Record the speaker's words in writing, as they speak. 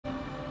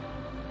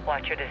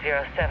Watcher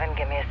to 07,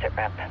 give me a sit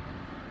rep.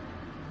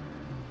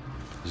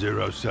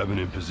 07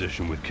 in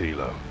position with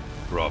Kilo.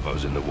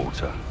 Bravo's in the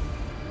water.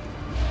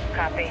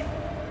 Copy.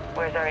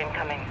 Where's our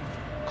incoming?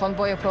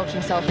 Convoy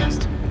approaching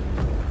southeast.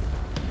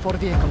 4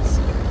 vehicles.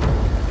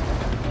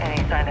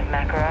 Any sign of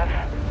Makarov?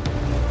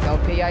 No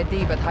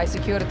PID, but high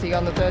security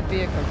on the 3rd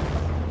vehicle.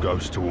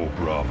 Ghost to all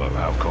Bravo,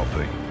 how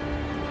copy?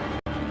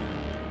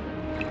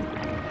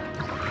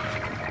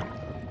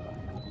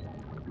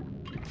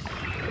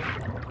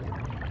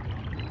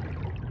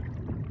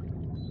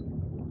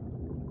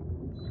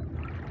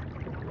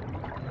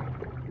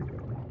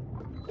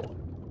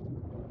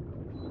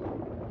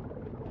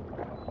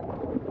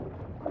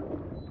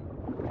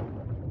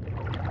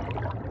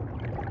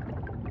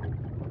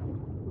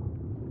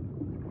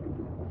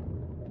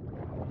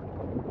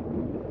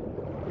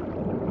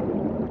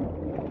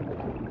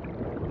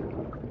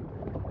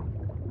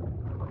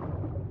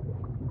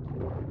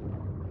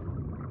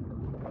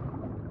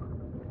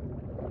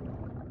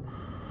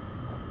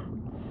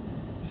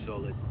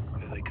 Solid.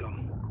 Here they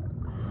come.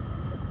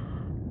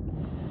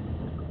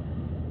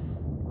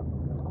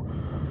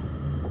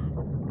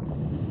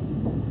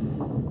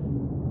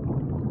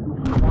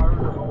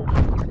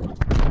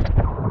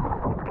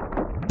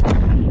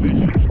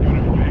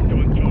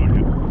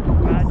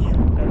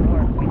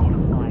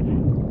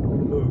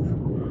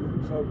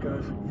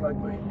 Flag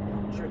me.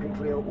 Check and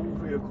clear all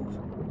vehicles.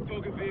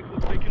 Target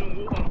vehicles taking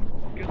on water.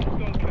 Get the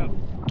gun cap.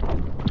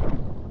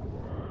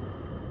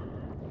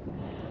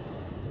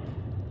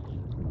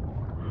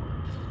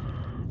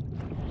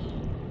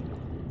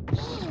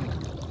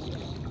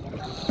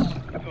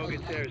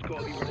 Target's there has got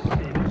to be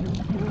resisted.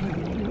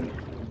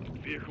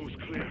 Vehicle's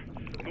clear.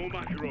 No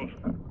Makarov.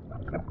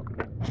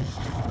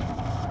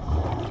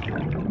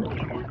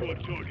 Move on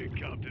target,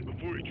 Captain,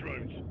 before he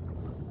drowns.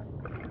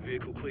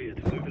 Vehicle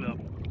cleared. Moving up.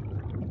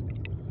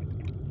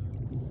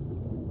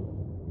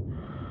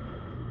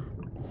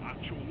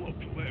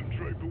 Let him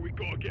through, but we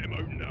gotta get him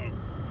out now.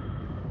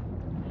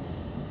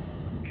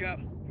 Cap,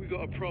 we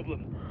got a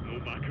problem. No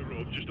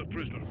Makarov, just a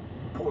prisoner.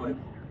 Pull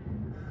him.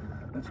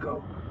 Let's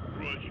go.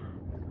 Raj.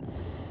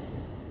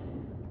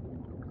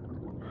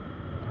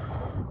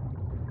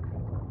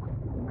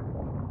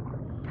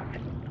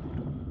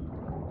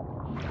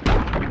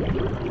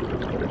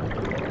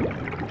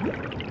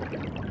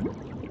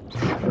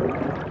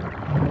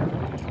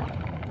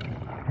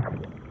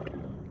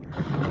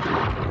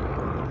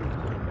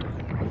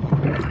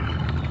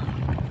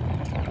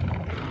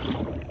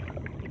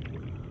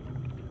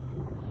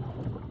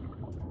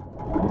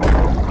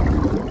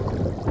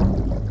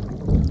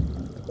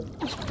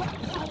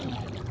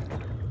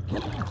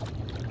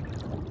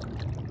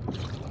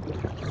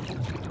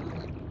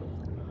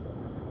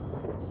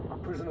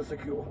 Prisoner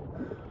secure.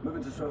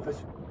 Moving to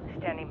surface.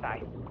 Standing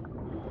by.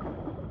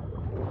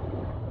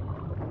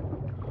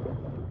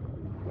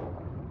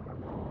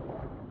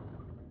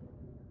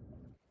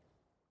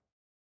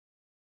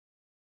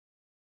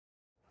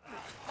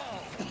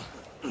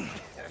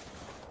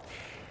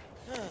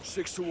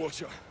 Six to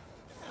Watcher.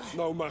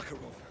 No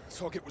Makarov.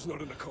 Target was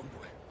not in the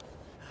convoy.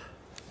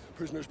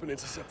 Prisoner's been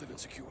intercepted and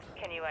secured.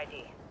 Can you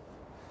ID?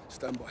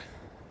 Stand by.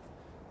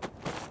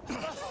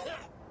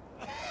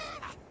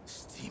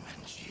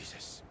 Steaming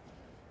Jesus.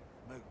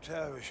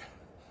 McTavish.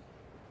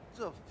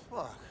 The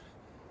fuck?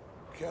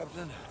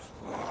 Captain?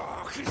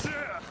 Fuck, is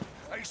there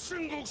a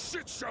single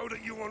shit show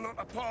that you are not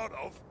a part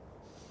of?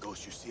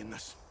 Ghost, you seeing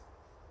this?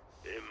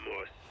 In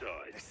my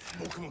sight.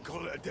 Smoke him and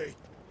call it a day.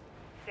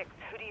 6,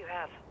 who do you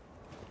have?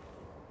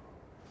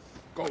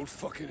 Gold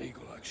fucking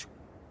Eagle action.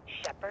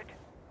 Shepard?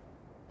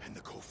 And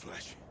the cold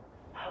flesh.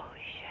 Holy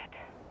shit.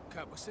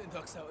 Cap, we're sitting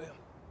ducks out here.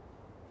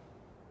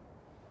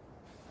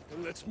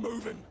 Then let's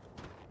move him.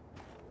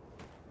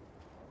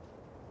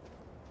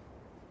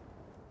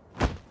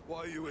 Why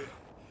are you here?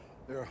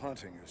 They're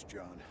hunting us,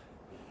 John.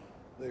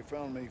 They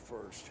found me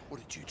first.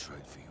 What did you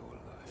trade for your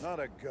life? Not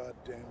a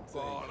goddamn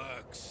thing.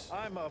 Bollocks.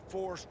 I'm a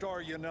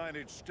 4-star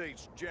United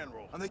States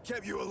general. And they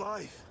kept you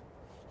alive.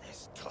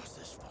 Let's toss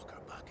this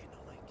fucker back in the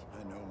lake.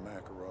 I know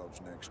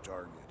Makarov's next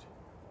target.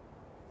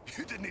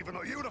 You didn't even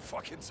know you were the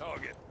fucking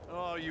target.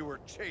 Oh, you were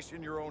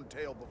chasing your own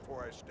tail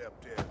before I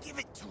stepped in. Give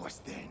it to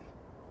us then.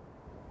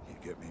 You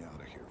get me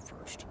out of here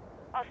first.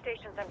 All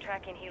stations, I'm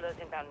tracking helos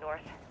inbound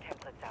north.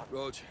 Templates out.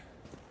 Roger.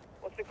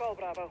 What's the call,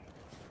 Bravo?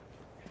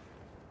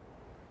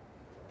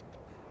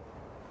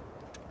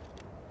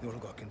 The order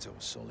got intel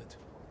was solid.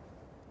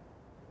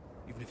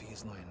 Even if he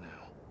is lying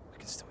now, we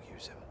can still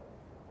use him.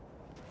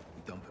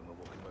 We dump him, we're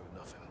walking away with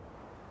nothing.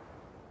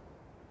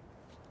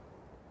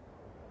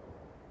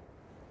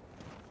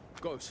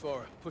 Ghost,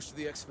 Farah, push to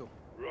the exfil.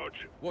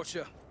 Roger.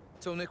 Watcher,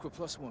 tell Nick we're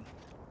 +1.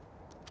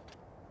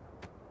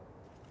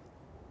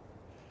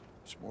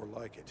 It's more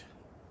like it.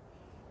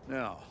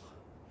 Now,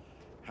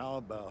 how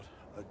about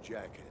a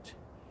jacket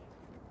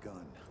and a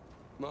gun?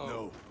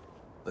 No.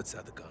 Let's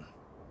add the gun.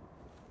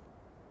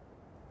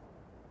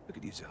 We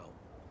could use your help.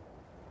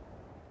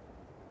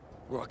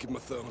 Right, give him a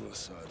thermal on the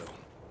side, though.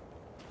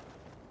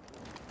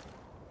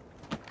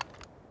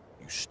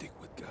 You stick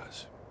with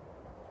guys.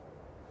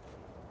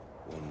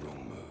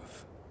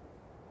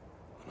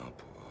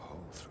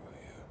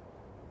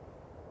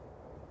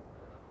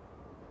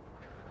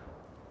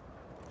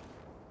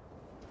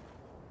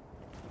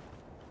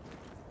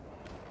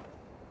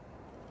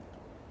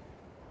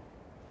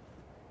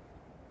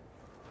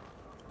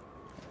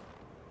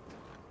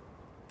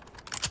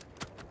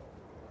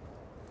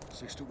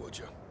 6 to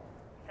Woodger.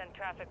 Send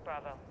traffic,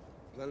 Bravo.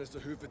 Plan is to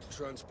hoof it to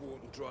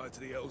transport and drive to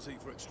the LZ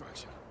for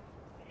extraction.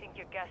 I think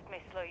your guest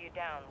may slow you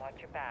down. Watch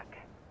your back.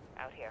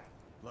 Out here.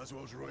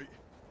 Laswell's right.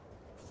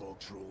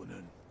 Fog's rolling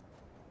in.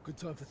 Good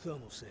time for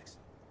thermal, 6.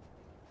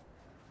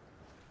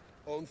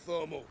 On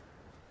thermal.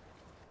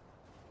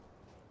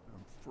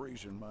 I'm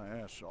freezing my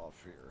ass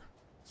off here.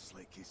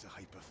 Slight case of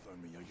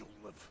hypothermia, you'll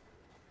live.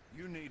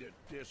 You need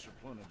a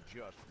discipline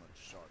adjustment,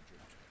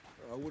 Sergeant.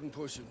 I wouldn't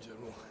push him,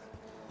 General.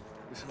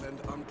 This'll end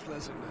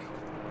unpleasantly.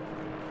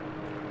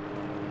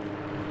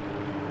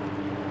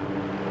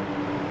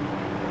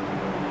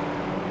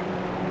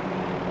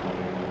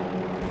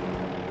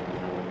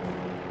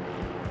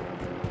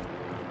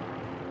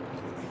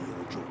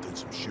 Dropped in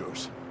some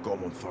shoes. Got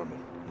him on thermal.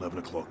 11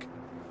 o'clock.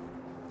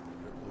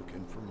 They're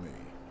looking for me.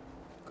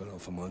 Got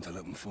off a mine to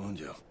let them find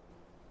you.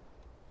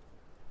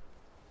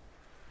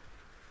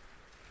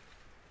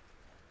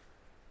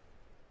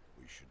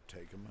 We should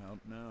take him out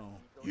now.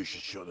 You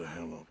should shut the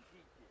hell up.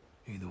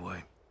 Either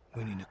way,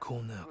 we need a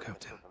call now,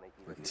 Captain.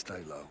 We can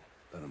stay low.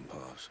 Let them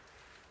pass.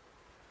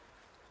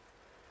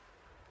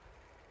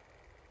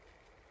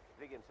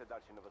 Двигаемся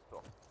дальше на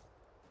восток.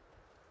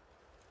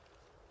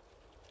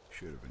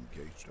 Should have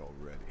engaged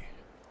already.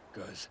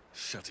 Guys,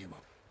 shut him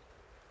up.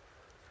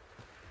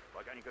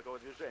 Пока никакого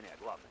движения,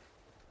 главное.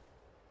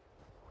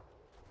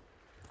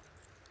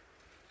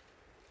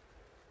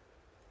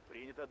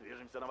 Принято,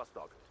 движемся на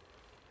восток.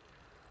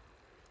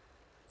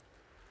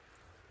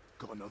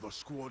 Got another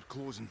squad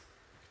closing.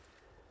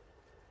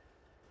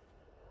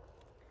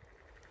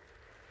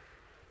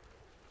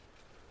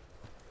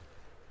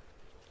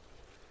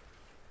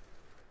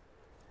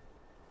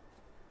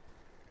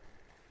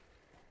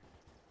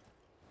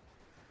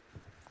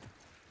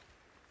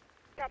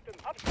 Captain,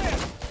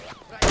 upstairs!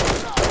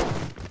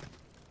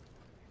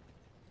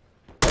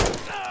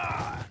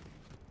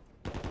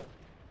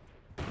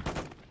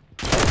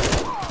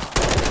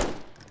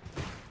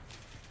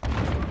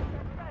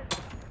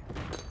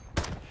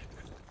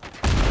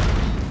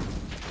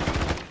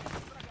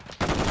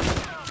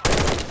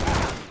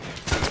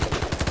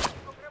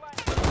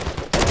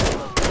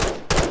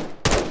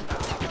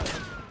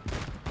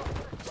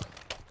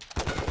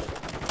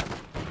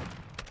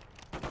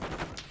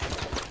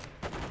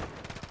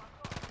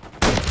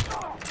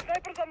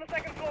 Snipers on the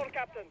second floor,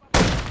 Captain.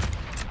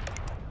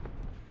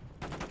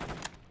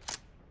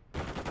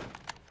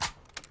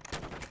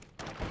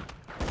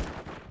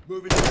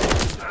 Moving.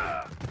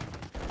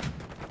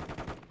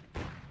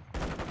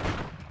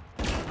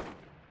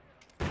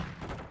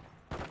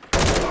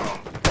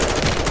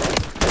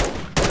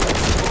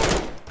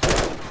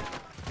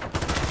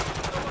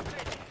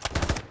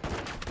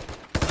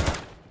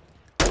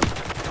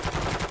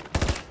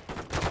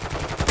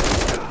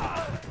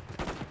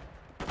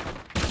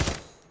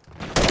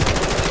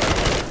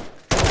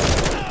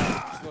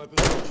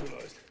 Snipers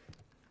neutralized.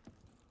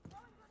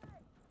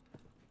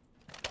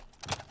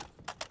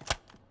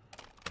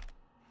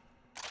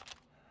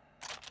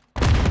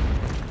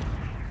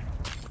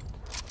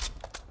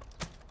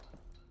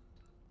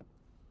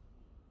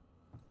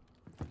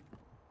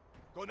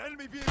 Got an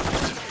enemy vehicle!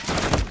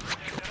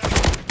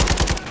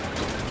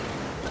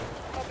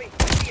 Copy.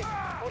 See it.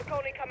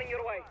 Morcone coming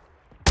your way.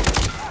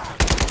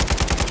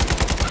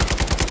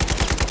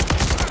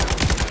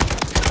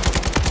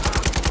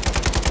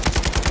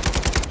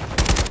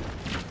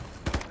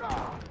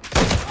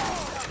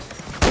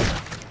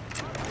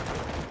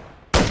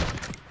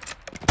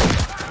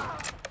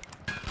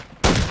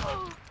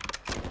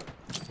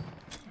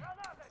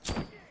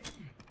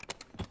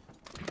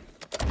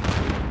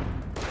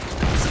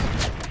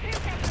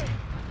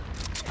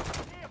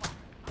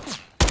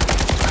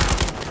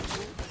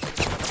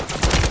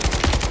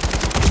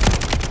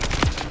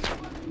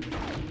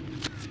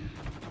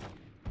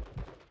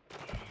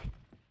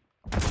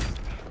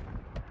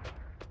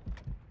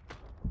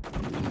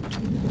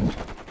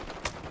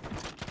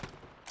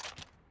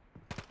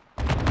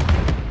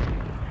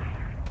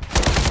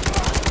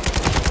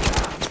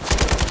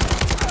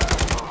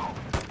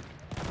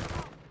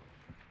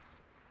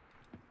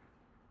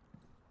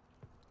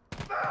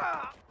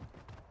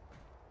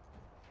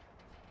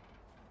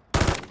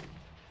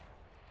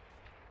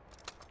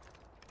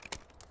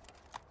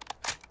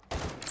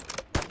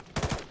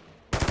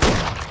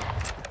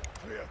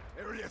 Clear.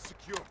 Area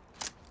secure.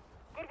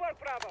 Good work,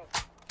 Bravo.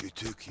 You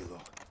too,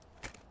 Kilo.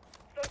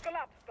 Circle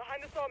up,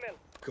 behind the sawmill.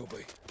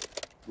 Copy.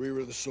 Rear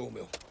of the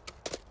sawmill.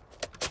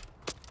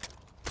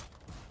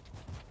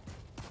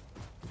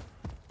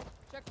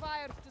 Check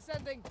fire.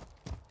 Descending.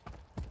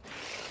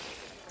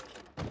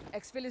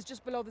 Exfil is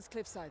just below this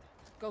cliffside.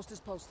 Ghost is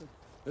posted.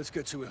 Let's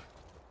get to it.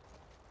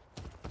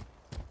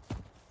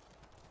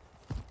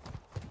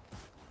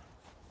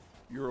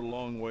 You're a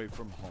long way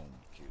from home,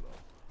 Kilo.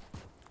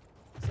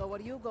 So are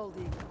you,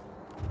 Goldie?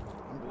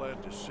 I'm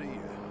glad to see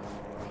you.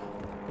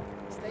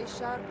 Stay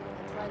sharp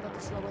and try not to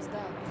slow us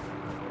down.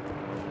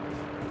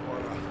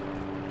 Cora,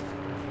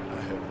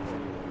 I have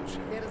always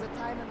had. There is a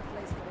time and a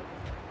place for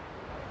everything.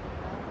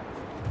 Now,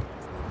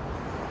 it's needed.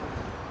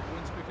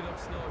 Wind's picking up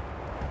snow.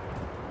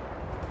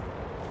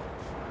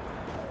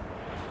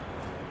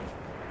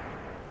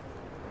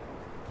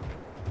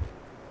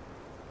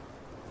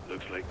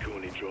 Fake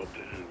Connie dropped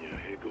it, didn't you?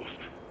 Here, Ghost.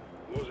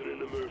 Wasn't in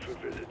the mood for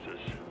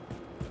visitors.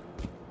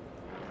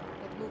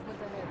 Get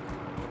movement ahead.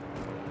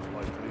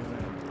 Likely an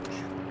ambush.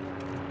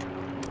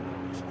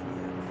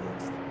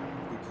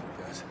 Good call,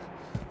 guys.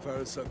 Farah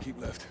and Sub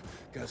keep left.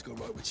 Guys go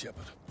right with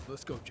Shepard.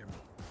 Let's go, General.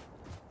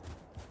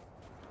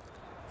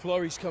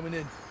 Flurry's coming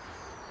in.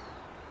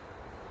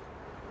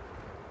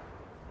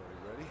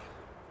 Ready?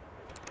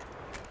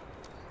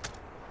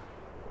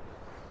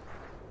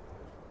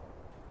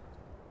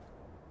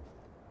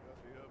 Got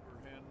the upper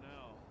hand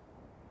now.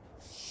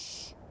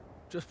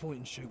 Just point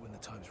and shoot when the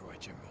time's right,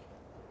 General.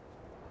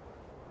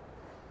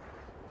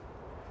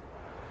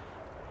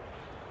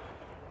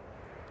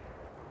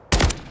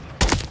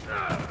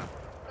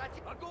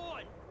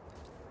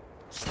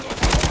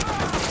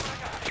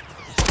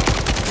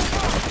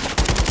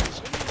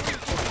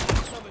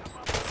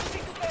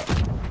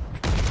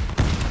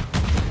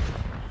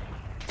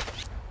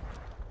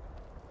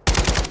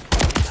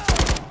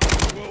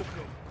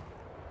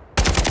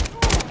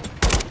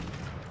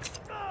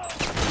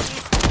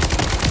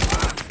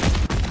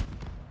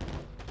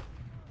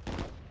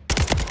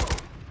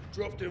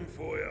 Dropped him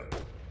for you.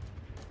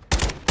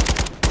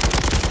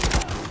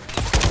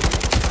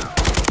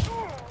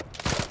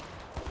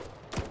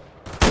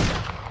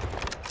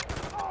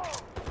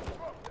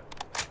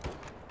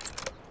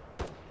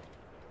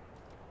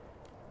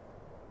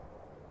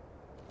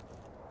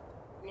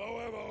 Low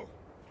ammo.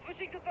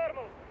 Switching to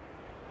thermal.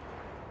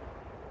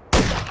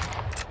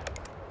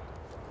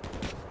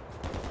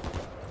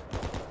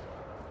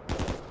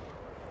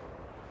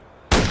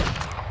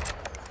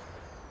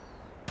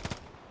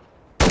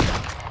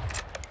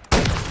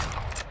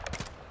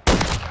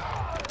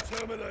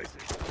 Terminated.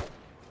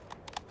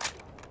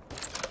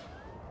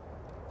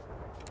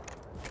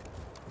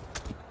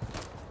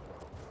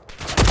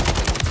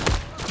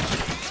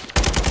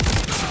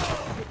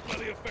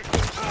 Bloody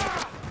effective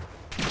target.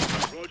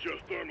 Roger,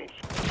 thermals.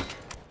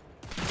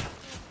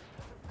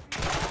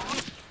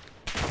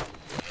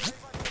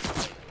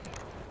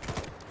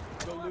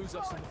 They'll lose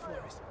us in the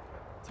flurries.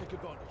 Take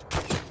advantage of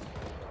it.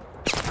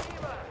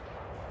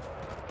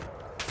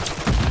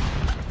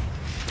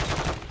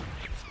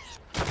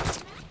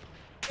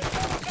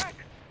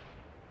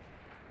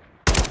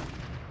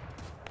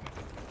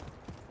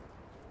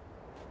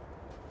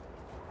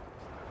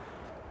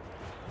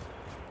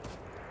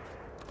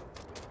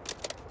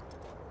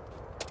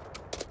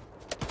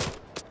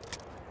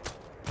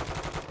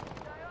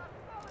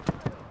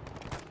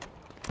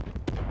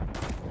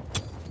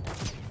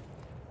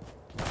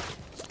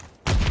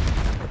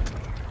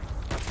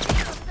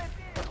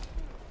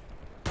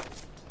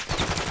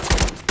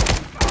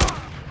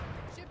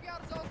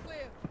 Shipyard's all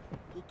clear.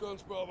 Good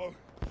guns, Bravo.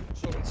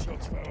 Solid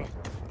shots, Farah.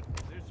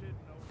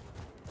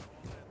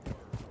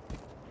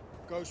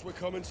 Ghost, we're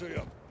coming to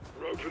you.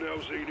 Rope and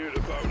LZ near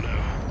the boat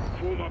now.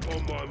 Form up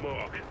on my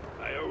mark.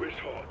 AO is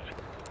hot.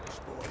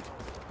 Spotted.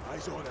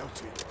 Eyes on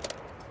LT.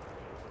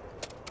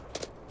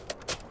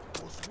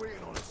 What's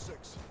waiting on a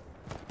 6?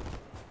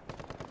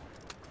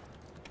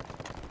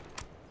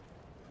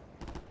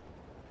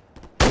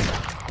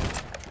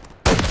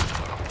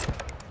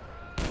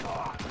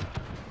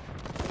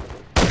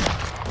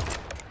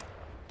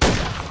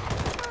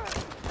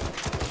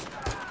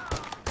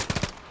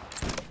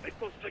 They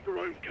must take her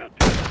own,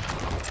 Captain.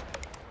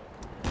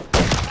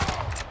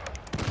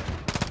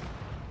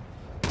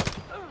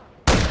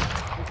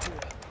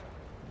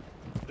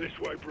 This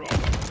way, Bravo.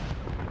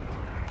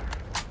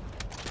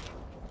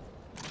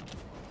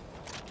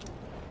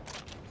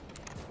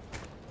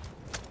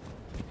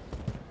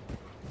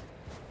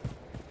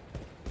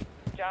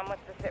 John,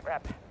 what's the sit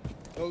rep?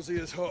 LZ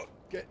is hot.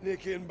 Get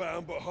Nick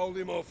inbound, but hold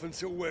him off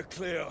until we're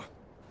clear.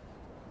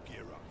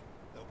 Gear up.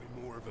 There'll be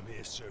more of them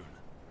here soon.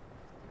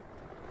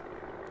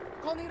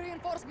 Connie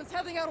reinforcements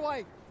heading our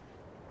way.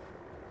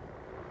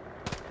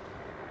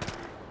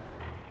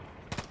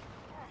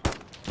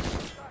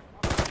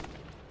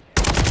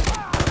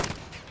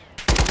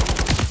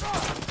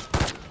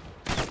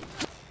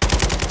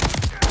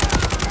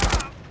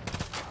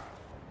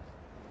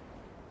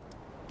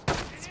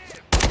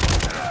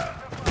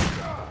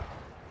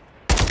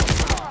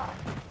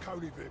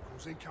 Cody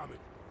vehicles incoming.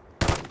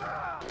 We're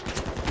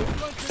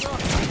flanking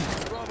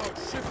up. Bravo,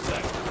 shift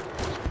left.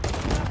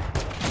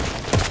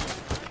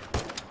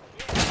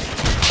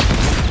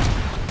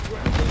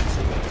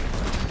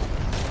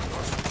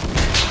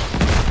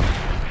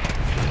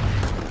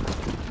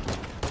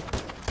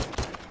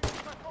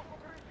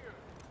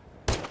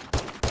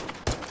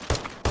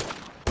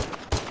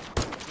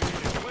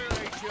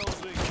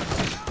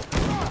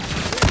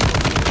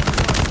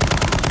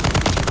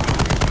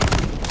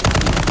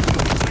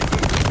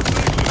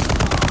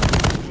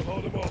 We'll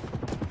hold him off.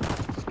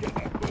 Let's get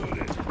that bird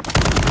in.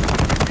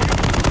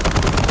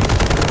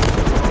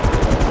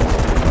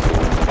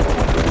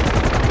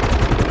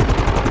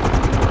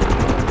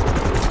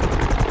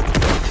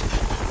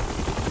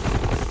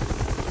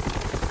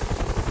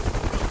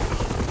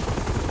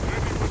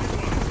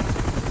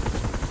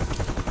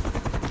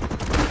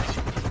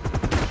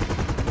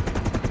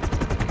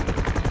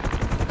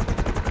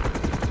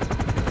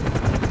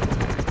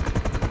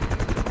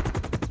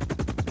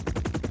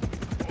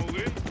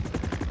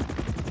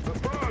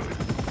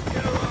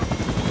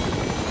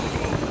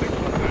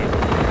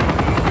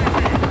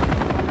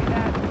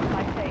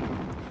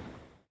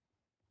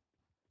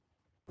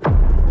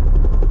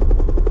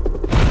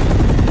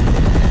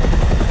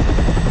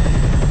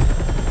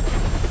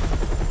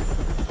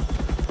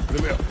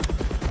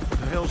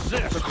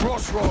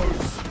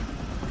 crossroads.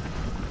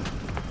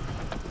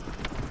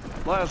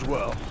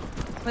 Laswell.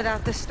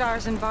 Without the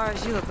stars and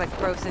bars, you look like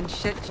frozen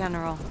shit,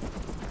 General.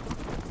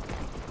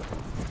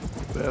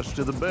 Best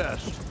of the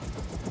best.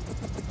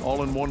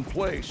 All in one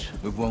place.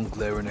 With one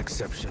glaring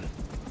exception.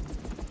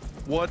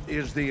 What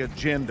is the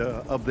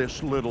agenda of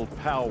this little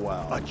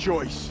powwow? A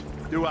choice.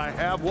 Do I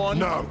have one?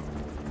 No.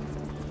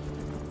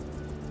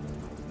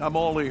 I'm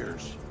all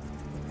ears.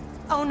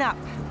 Own up.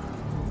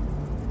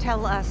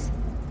 Tell us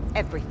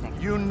everything.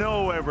 You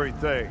know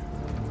everything.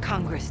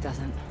 Congress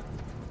doesn't.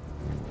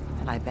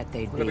 And I bet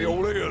they'd They'd be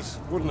all ears,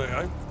 wouldn't they,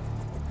 eh?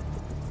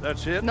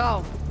 That's it?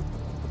 No.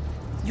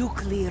 You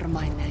clear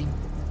my name.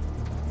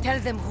 Tell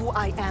them who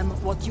I am,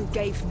 what you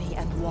gave me,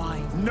 and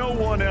why. No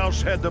one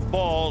else had the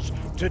balls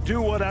to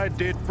do what I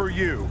did for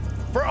you.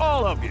 For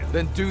all of you.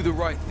 Then do the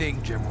right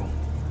thing, General.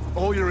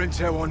 All your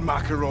intel on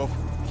Makarov.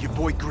 Your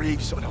boy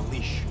Graves on a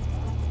leash.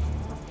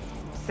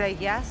 Say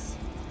yes,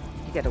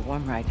 you get a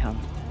warm ride home.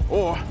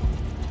 Or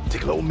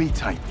take a little me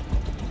time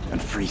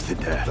and freeze to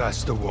death.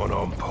 That's the one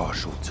I'm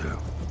partial to.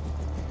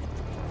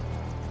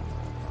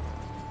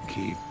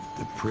 Keep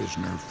the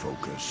prisoner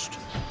focused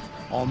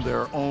on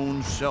their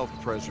own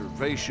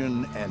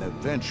self-preservation, and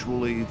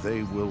eventually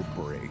they will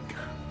break.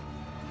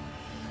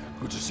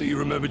 Good to see you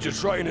remembered your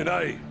training,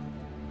 eh?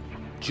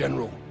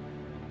 General.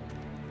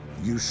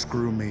 You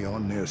screw me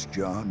on this,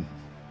 John.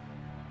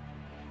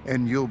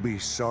 And you'll be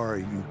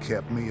sorry you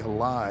kept me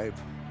alive.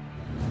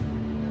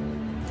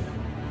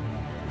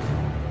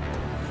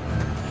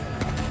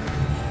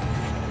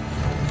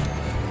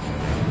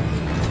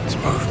 Let's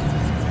move.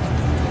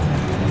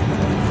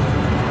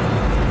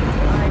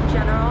 All right,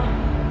 General,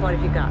 what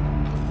have you got?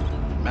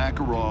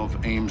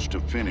 Makarov aims to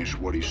finish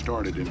what he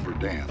started in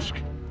Verdansk.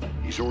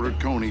 He's ordered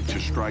Coney to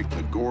strike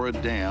the Gora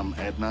Dam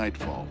at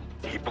nightfall.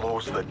 He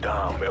blows the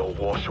dam, it'll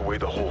wash away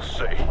the whole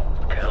city.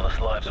 Countless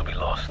lives will be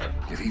lost.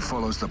 If he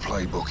follows the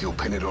playbook, he'll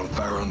pin it on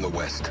Farah in the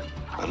west.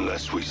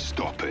 Unless we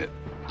stop it.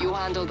 You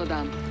handle the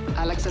dam.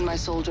 Alex and my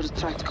soldiers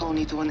tracked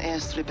Coney to an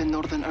airstrip in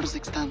northern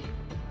Urzikstan.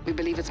 We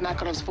believe it's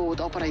Makarov's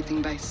forward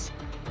operating base.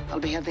 I'll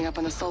be heading up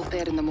an assault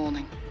there in the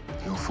morning.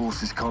 Your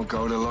forces can't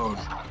go it alone.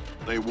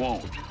 They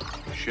won't.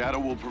 Shadow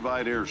will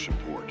provide air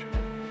support.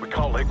 We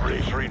can't let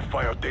Graves rain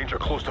fire danger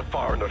close to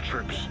Farah and their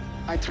troops.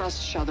 I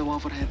trust Shadow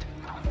overhead.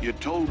 You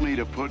told me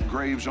to put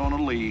Graves on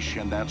a leash,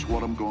 and that's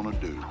what I'm gonna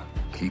do.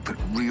 Keep it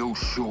real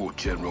short,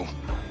 General.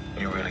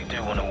 You really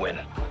do want to win.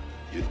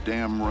 You're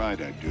damn right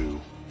I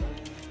do.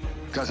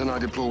 Gaz and I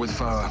deploy with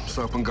Farah.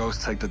 Soap and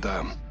Ghost take the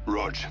dam.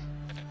 Rog.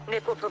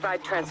 Nick will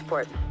provide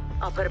transport.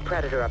 I'll put a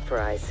Predator up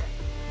for eyes.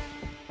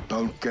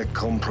 Don't get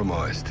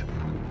compromised.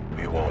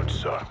 We won't,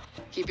 sir.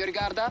 Keep your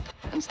guard up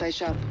and stay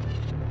sharp.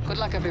 Good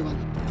luck, everyone.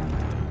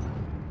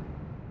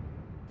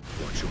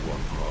 Watcher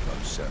 1,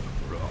 Bravo 7.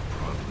 We're all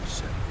Bravo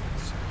 7.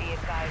 Be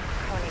advised,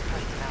 Coney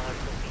personnel are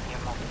grouping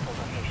near multiple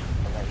locations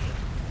below you.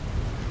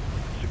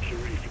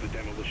 Security for the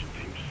demolition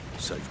teams.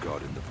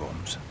 Safeguarding the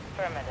bombs.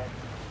 Affirmative.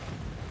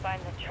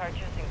 Find the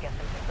charges and get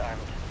them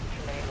disarmed.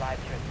 Too many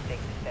lives are at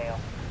stake to fail.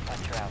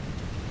 Watch her out.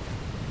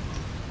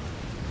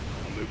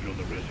 I'm moving on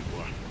the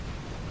reservoir.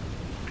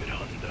 Good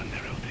hunting down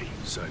there, LT.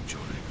 Same,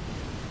 Johnny.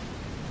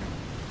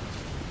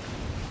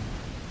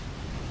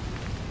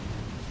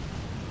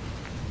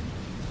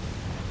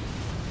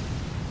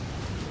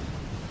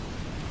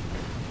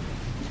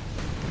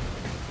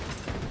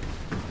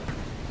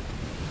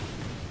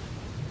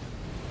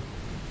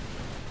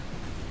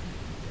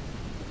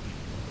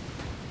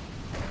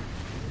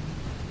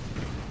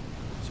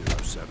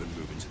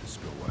 Moving to the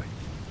spillway.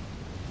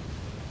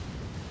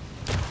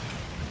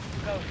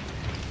 Ghost,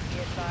 be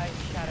advised,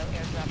 Shadow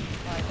airdrop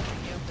supplies for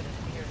you, but it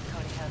appears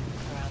Coney has them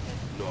surrounded.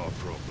 No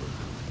problem.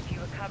 If you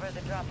recover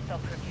the drop,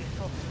 self-proof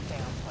useful, stay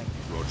on point.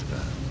 Roger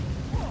that.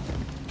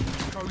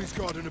 Coney's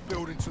guarding a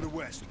building to the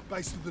west,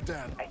 base of the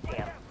dam. I see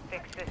him.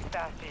 Fix this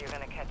faster, you're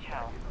gonna catch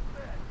hell.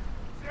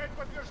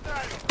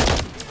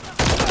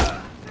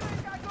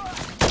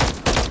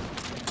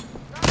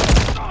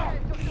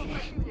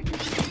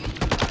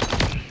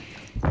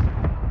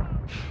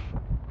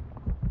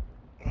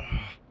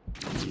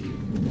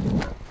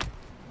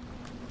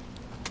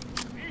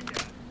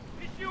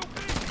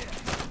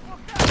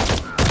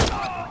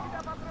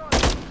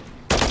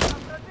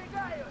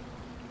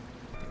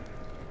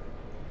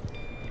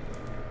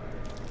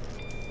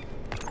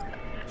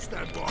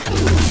 Stand by.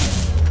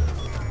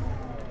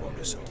 Bomb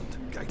disarmed.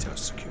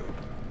 Gatehouse secure.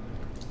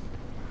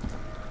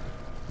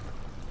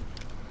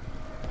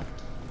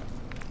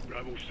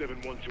 Bravo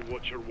 7-1 to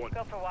Watcher 1.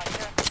 Go for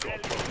Watcher. Got a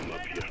problem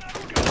up here.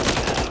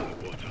 Gas in the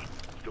water.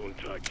 Still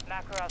intact.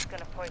 Makarov's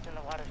gonna poison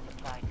the water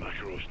supply.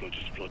 Makarov's not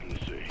just flooding the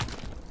sea.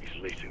 He's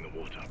lacing the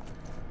water.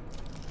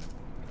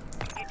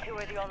 You two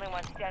are the only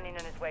ones standing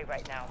in his way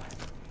right now.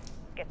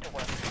 Get to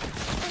work.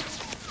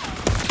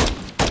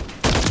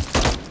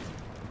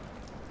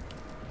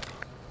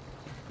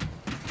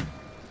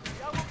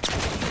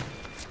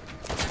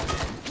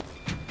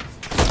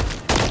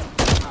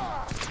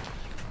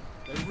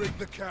 They rigged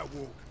the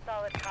catwalk.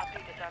 Solid copy,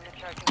 disarm the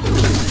charging.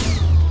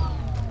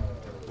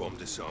 Bomb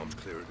disarmed,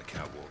 clear at the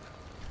catwalk.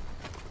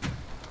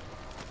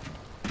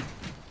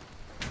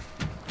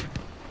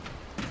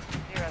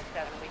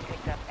 07, we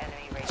picked up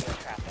enemy radio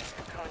traffic.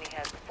 Coney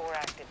has 4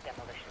 active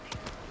demolition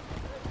teams.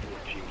 4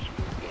 teams,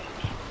 4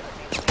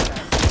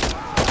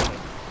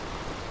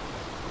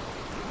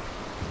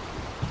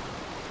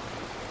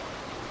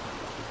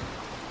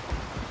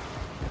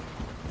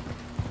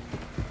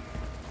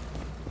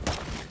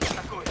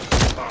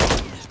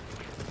 bombs.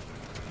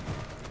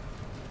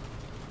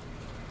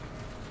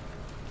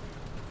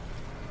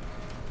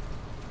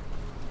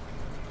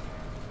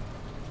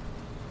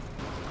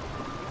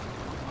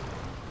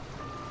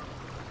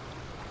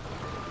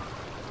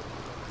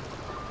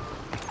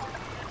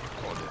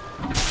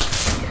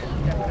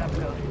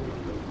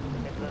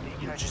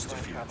 Just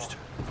defused.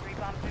 3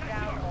 bombs are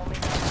down, only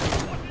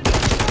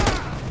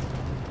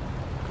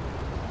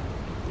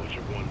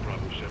Watcher 1,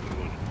 Bravo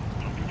 7-1.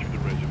 Jumping through the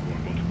reservoir,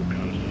 multiple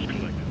canisters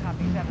collected.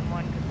 Copy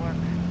 7-1, good work.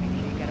 Make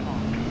sure you get them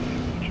all.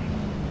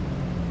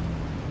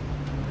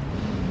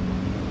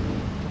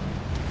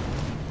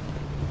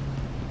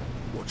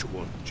 Watcher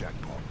 1,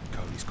 jackpot.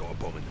 Coney's got a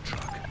bomb in the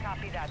truck.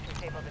 Copy that,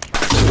 disable the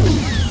truck.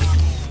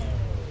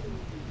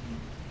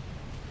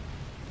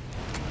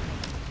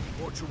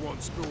 Watcher 1,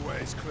 spillway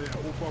is clear.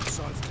 All bomb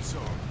sites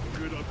disarmed.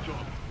 Good up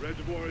top.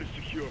 Reservoir is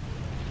secure.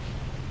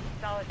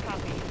 Solid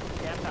copy.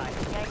 Stand by.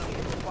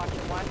 Yankees,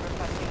 Watcher 1,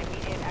 requesting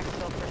immediate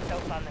exfil for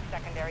soap on the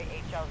secondary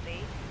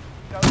HLZ.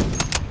 Go.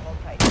 Hold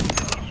tight.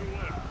 Watcher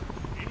 1.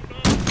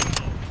 Inbound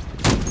now.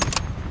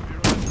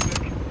 Clear on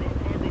stick. Go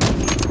cargo.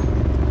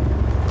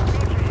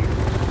 Roger.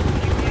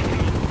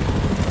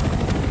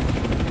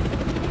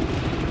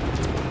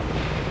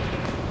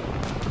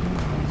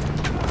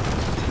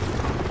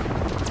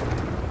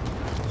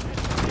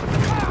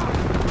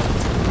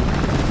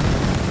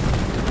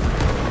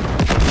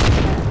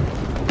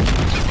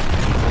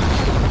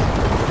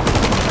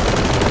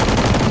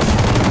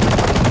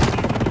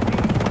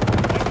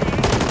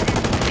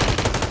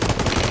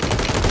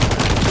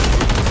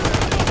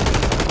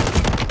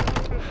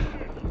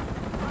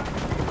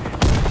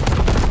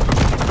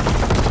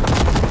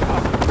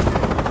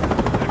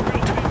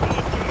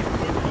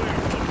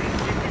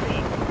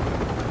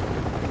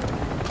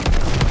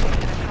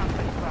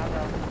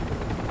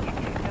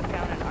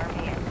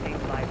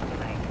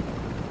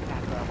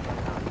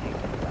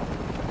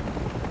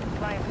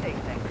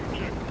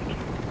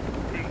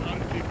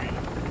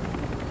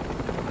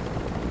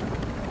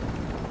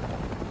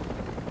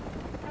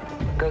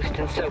 Ghost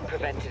and Soap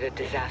prevented a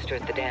disaster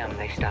at the dam.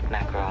 They stopped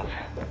Makarov.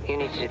 You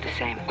need to do the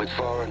same. With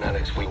Farah and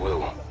Alex, we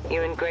will.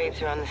 You and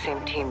Graves are on the same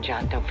team,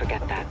 John. Don't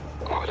forget that.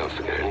 Oh, I don't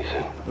forget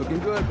anything. Looking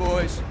good,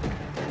 boys.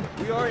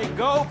 We are a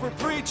go for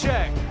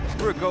pre-check.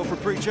 We're a go for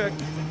pre-check.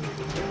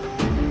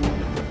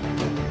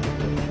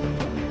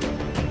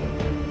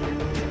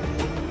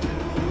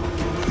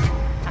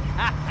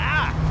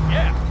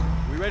 Yeah!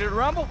 We ready to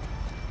rumble?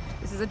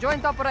 This is a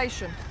joint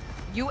operation.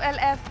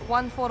 ULF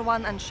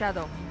 141 and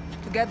Shadow.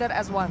 Together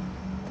as one.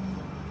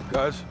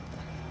 Guys?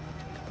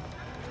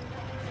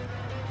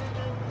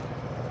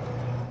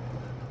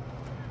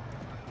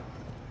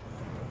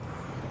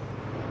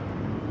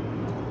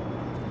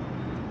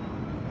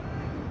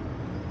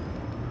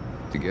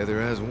 Together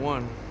as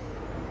one.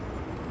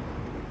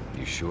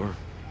 You sure?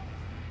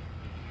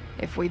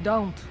 If we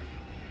don't,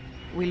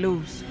 we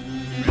lose.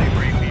 Ready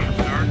for APM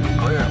start?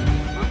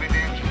 Clear.